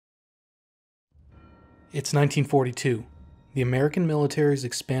It's 1942. The American military is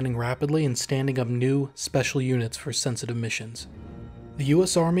expanding rapidly and standing up new, special units for sensitive missions. The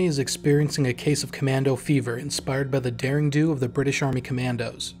US Army is experiencing a case of commando fever inspired by the daring do of the British Army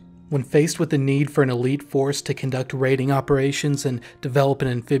Commandos. When faced with the need for an elite force to conduct raiding operations and develop an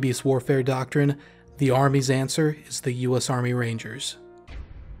amphibious warfare doctrine, the Army's answer is the US Army Rangers.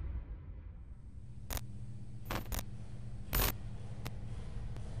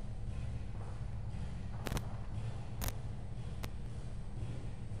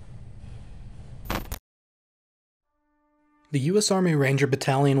 The U.S. Army Ranger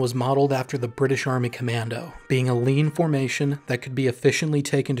Battalion was modeled after the British Army Commando, being a lean formation that could be efficiently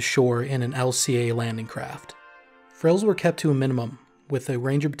taken to shore in an LCA landing craft. Frills were kept to a minimum, with a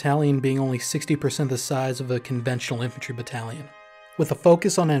Ranger Battalion being only 60% the size of a conventional infantry battalion. With a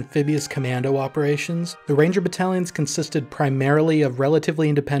focus on amphibious commando operations, the Ranger Battalions consisted primarily of relatively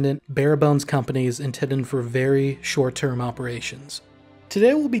independent, bare-bones companies intended for very short-term operations.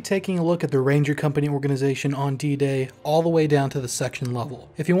 Today we'll be taking a look at the Ranger Company organization on D-Day all the way down to the section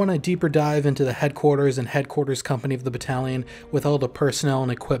level. If you want a deeper dive into the headquarters and headquarters company of the battalion with all the personnel and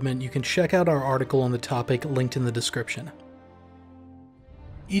equipment, you can check out our article on the topic linked in the description.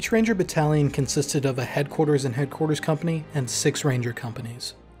 Each Ranger Battalion consisted of a headquarters and headquarters company and 6 Ranger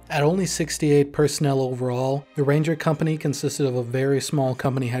companies. At only 68 personnel overall, the Ranger Company consisted of a very small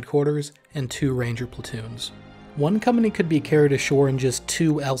company headquarters and 2 Ranger platoons. One company could be carried ashore in just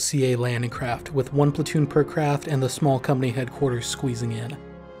 2 LCA landing craft, with 1 platoon per craft and the small company headquarters squeezing in.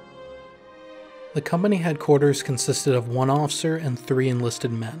 The company headquarters consisted of 1 officer and 3 enlisted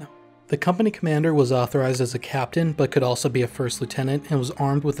men. The company commander was authorized as a captain, but could also be a first lieutenant, and was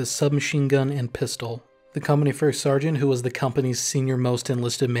armed with a submachine gun and pistol. The company first sergeant, who was the company's senior-most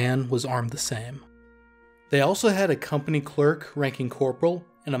enlisted man, was armed the same. They also had a company clerk ranking corporal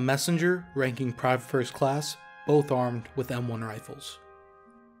and a messenger ranking private first class, both armed with M1 rifles.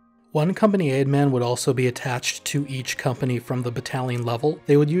 1 company aide man would also be attached to each company from the battalion level.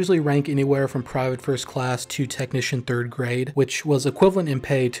 They would usually rank anywhere from private first class to technician 3rd grade, which was equivalent in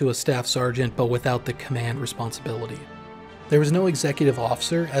pay to a staff sergeant but without the command responsibility. There was no executive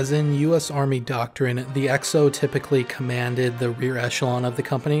officer, as in US Army doctrine, the XO typically commanded the rear echelon of the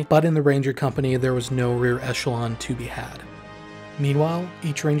company, but in the Ranger Company there was no rear echelon to be had. Meanwhile,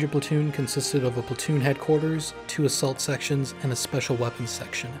 each Ranger platoon consisted of a platoon headquarters, 2 assault sections, and a special weapons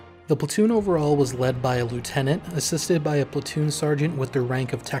section. The platoon overall was led by a lieutenant, assisted by a platoon sergeant with the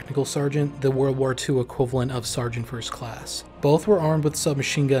rank of technical sergeant, the World War II equivalent of sergeant first class. Both were armed with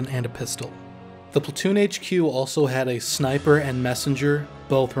submachine gun and a pistol. The platoon HQ also had a sniper and messenger,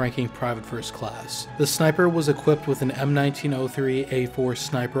 both ranking private first class. The sniper was equipped with an M1903A4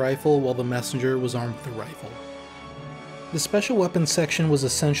 sniper rifle, while the messenger was armed with a rifle. The Special Weapons section was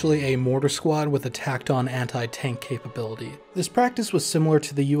essentially a mortar squad with a tacked-on anti-tank capability. This practice was similar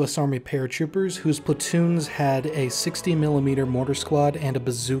to the US Army paratroopers, whose platoons had a 60mm mortar squad and a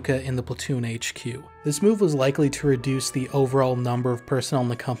bazooka in the platoon HQ. This move was likely to reduce the overall number of personnel in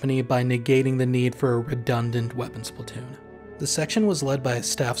the company by negating the need for a redundant weapons platoon. The section was led by a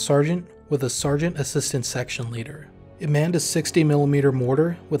staff sergeant with a sergeant assistant section leader. It manned a 60mm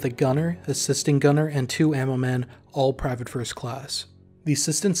mortar with a gunner, assisting gunner, and 2 ammo men, all private first class. The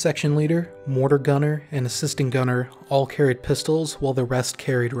assistant section leader, mortar gunner, and assisting gunner all carried pistols, while the rest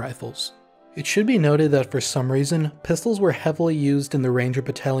carried rifles. It should be noted that for some reason, pistols were heavily used in the Ranger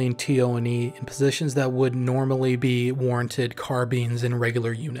Battalion TO&E in positions that would normally be warranted carbines in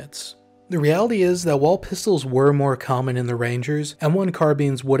regular units. The reality is that while pistols were more common in the Rangers, M1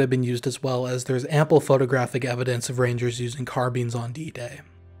 carbines would have been used as well, as there's ample photographic evidence of Rangers using carbines on D-Day.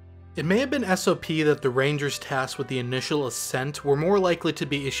 It may have been SOP that the Rangers tasked with the initial ascent were more likely to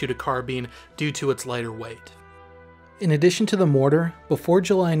be issued a carbine due to its lighter weight. In addition to the mortar, before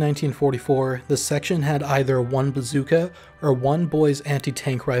July 1944, the section had either 1 bazooka or 1 boys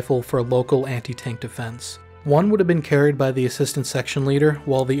anti-tank rifle for local anti-tank defense. One would have been carried by the assistant section leader,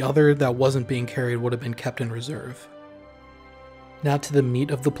 while the other that wasn't being carried would have been kept in reserve. Now to the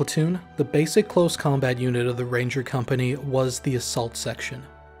meat of the platoon, the basic close combat unit of the Ranger Company was the assault section.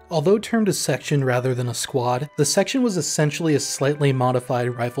 Although termed a section rather than a squad, the section was essentially a slightly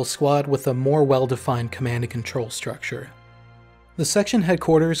modified rifle squad with a more well-defined command and control structure. The section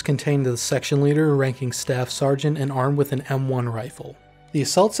headquarters contained the section leader ranking staff sergeant and armed with an M1 rifle. The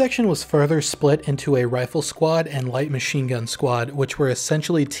assault section was further split into a rifle squad and light machine gun squad, which were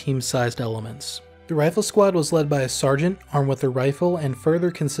essentially team-sized elements. The rifle squad was led by a sergeant armed with a rifle and further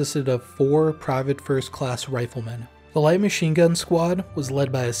consisted of 4 private first class riflemen. The light machine gun squad was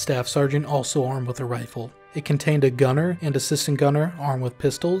led by a staff sergeant also armed with a rifle. It contained a gunner and assistant gunner armed with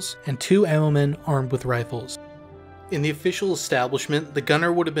pistols, and 2 ammo men armed with rifles. In the official establishment, the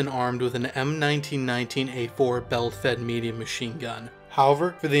gunner would have been armed with an M1919A4 belt-fed medium machine gun.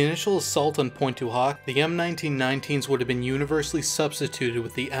 However, for the initial assault on Pointe-du-Hoc, the M1919s would have been universally substituted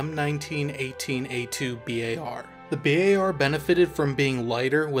with the M1918A2 BAR. The BAR benefited from being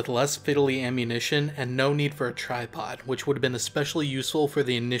lighter with less fiddly ammunition and no need for a tripod, which would have been especially useful for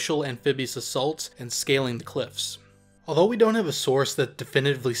the initial amphibious assaults and scaling the cliffs. Although we don't have a source that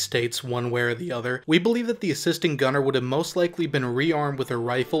definitively states one way or the other, we believe that the assistant gunner would have most likely been rearmed with a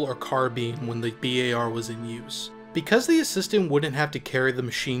rifle or carbine when the BAR was in use. Because the assistant wouldn't have to carry the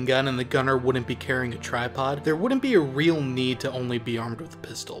machine gun and the gunner wouldn't be carrying a tripod, there wouldn't be a real need to only be armed with a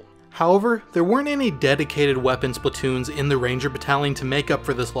pistol. However, there weren't any dedicated weapons platoons in the Ranger Battalion to make up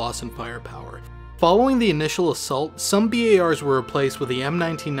for this loss in firepower. Following the initial assault, some BARs were replaced with the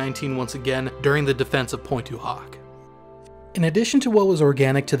M1919 once again during the defense of Pointe-du-Hoc. In addition to what was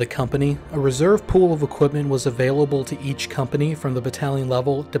organic to the company, a reserve pool of equipment was available to each company from the battalion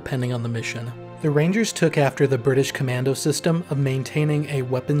level depending on the mission. The Rangers took after the British commando system of maintaining a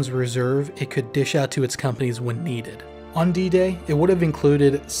weapons reserve it could dish out to its companies when needed. On D-Day, it would have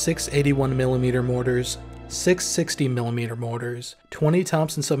included 6 81mm mortars, 6 60mm mortars, 20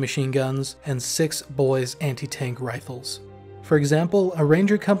 Thompson submachine guns, and 6 Boys anti-tank rifles. For example, a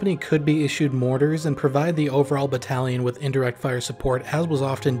Ranger company could be issued mortars and provide the overall battalion with indirect fire support, as was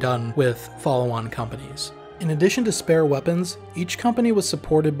often done with follow-on companies. In addition to spare weapons, each company was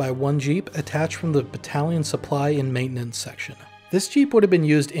supported by 1 jeep attached from the battalion supply and maintenance section. This jeep would have been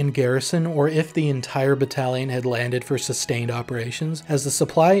used in garrison or if the entire battalion had landed for sustained operations, as the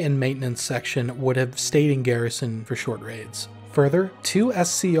supply and maintenance section would have stayed in garrison for short raids. Further, 2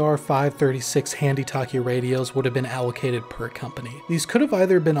 SCR 536 handy-talkie radios would have been allocated per company. These could have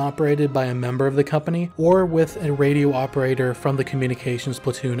either been operated by a member of the company or with a radio operator from the communications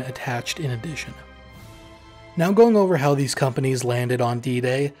platoon attached in addition. Now going over how these companies landed on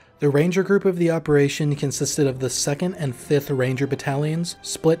D-Day, the Ranger group of the operation consisted of the 2nd and 5th Ranger battalions,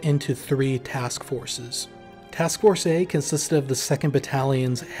 split into 3 task forces. Task Force A consisted of the 2nd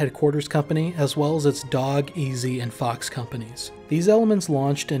Battalion's headquarters company, as well as its Dog, Easy, and Fox companies. These elements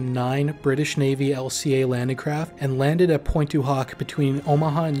launched in 9 British Navy LCA landing craft and landed at Pointe-du-Hoc between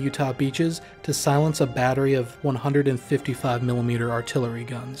Omaha and Utah beaches to silence a battery of 155mm artillery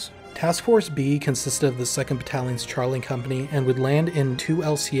guns. Task Force B consisted of the 2nd Battalion's Charlie Company and would land in 2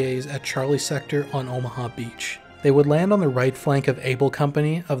 LCAs at Charlie Sector on Omaha Beach. They would land on the right flank of Able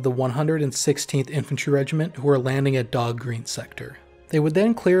Company of the 116th Infantry Regiment, who were landing at Dog Green Sector. They would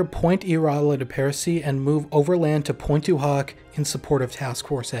then clear Pointe-du-Hoc and move overland to Pointe-du-Hoc in support of Task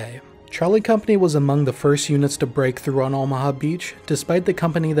Force A. Charlie Company was among the first units to break through on Omaha Beach, despite the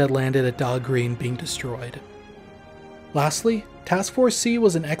company that landed at Dog Green being destroyed. Lastly, Task Force C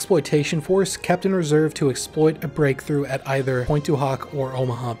was an exploitation force kept in reserve to exploit a breakthrough at either Pointe-du-Hoc or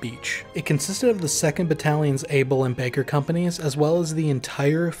Omaha Beach. It consisted of the 2nd Battalion's Able and Baker companies, as well as the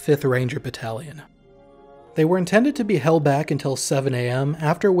entire 5th Ranger Battalion. They were intended to be held back until 7 AM,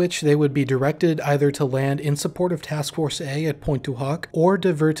 after which they would be directed either to land in support of Task Force A at Pointe-du-Hoc or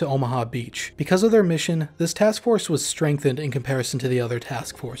divert to Omaha Beach. Because of their mission, this task force was strengthened in comparison to the other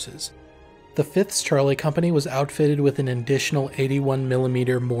task forces. The 5th Charlie Company was outfitted with an additional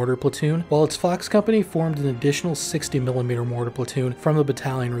 81mm mortar platoon, while its Fox Company formed an additional 60mm mortar platoon from the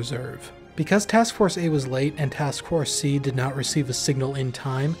battalion reserve. Because Task Force A was late and Task Force C did not receive a signal in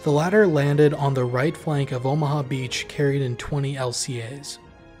time, the latter landed on the right flank of Omaha Beach carried in 20 LCAs.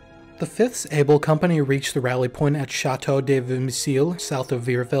 The 5th Able Company reached the rally point at Chateau de Vimicile, south of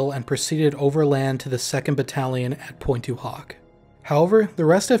Vierville, and proceeded overland to the 2nd Battalion at Pointe-du-Hoc. However, the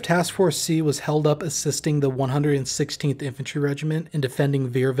rest of Task Force C was held up assisting the 116th Infantry Regiment in defending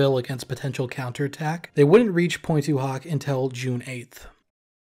Vierville against potential counterattack. They wouldn't reach Pointe-du-Hoc until June 8th.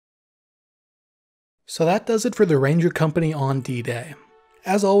 So that does it for the Ranger Company on D-Day.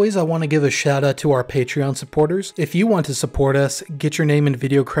 As always, I want to give a shout out to our Patreon supporters. If you want to support us, get your name in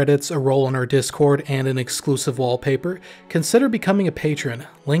video credits, a role on our Discord, and an exclusive wallpaper, consider becoming a patron.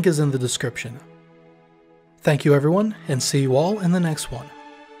 Link is in the description. Thank you everyone, and see you all in the next one.